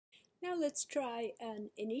Now let's try an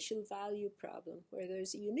initial value problem where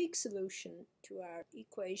there's a unique solution to our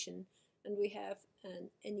equation and we have an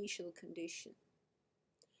initial condition.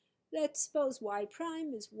 Let's suppose y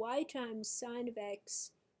prime is y times sine of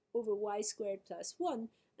x over y squared plus 1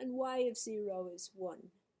 and y of 0 is 1.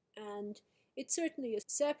 And it's certainly a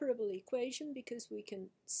separable equation because we can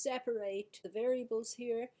separate the variables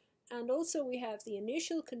here, and also we have the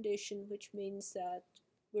initial condition, which means that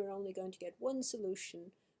we're only going to get one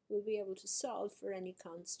solution. We'll be able to solve for any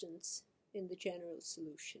constants in the general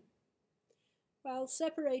solution. While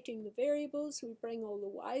separating the variables, we bring all the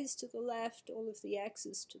y's to the left, all of the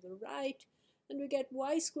x's to the right, and we get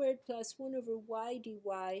y squared plus 1 over y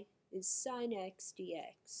dy is sine x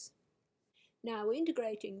dx. Now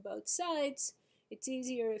integrating both sides, it's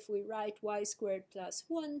easier if we write y squared plus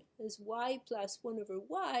 1 as y plus 1 over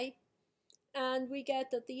y, and we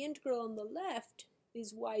get that the integral on the left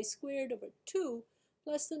is y squared over 2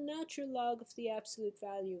 plus the natural log of the absolute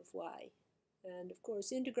value of y. And of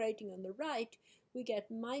course, integrating on the right, we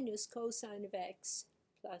get minus cosine of x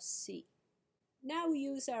plus c. Now we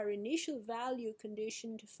use our initial value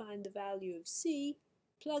condition to find the value of c.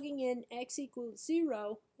 Plugging in x equals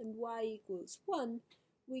 0 and y equals 1,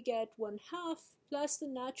 we get 1/2 plus the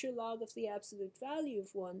natural log of the absolute value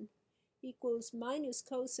of 1 equals minus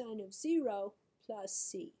cosine of 0 plus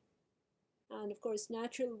c. And of course,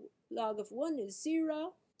 natural log of 1 is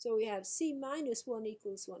 0, so we have c minus 1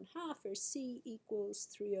 equals 1/2, or c equals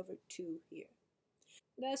 3 over 2 here.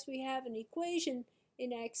 Thus we have an equation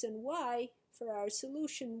in x and y for our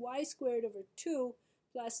solution y squared over 2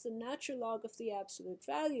 plus the natural log of the absolute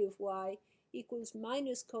value of y equals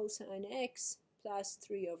minus cosine x plus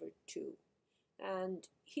 3 over 2. And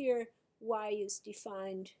here y is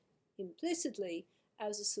defined implicitly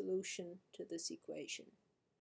as a solution to this equation.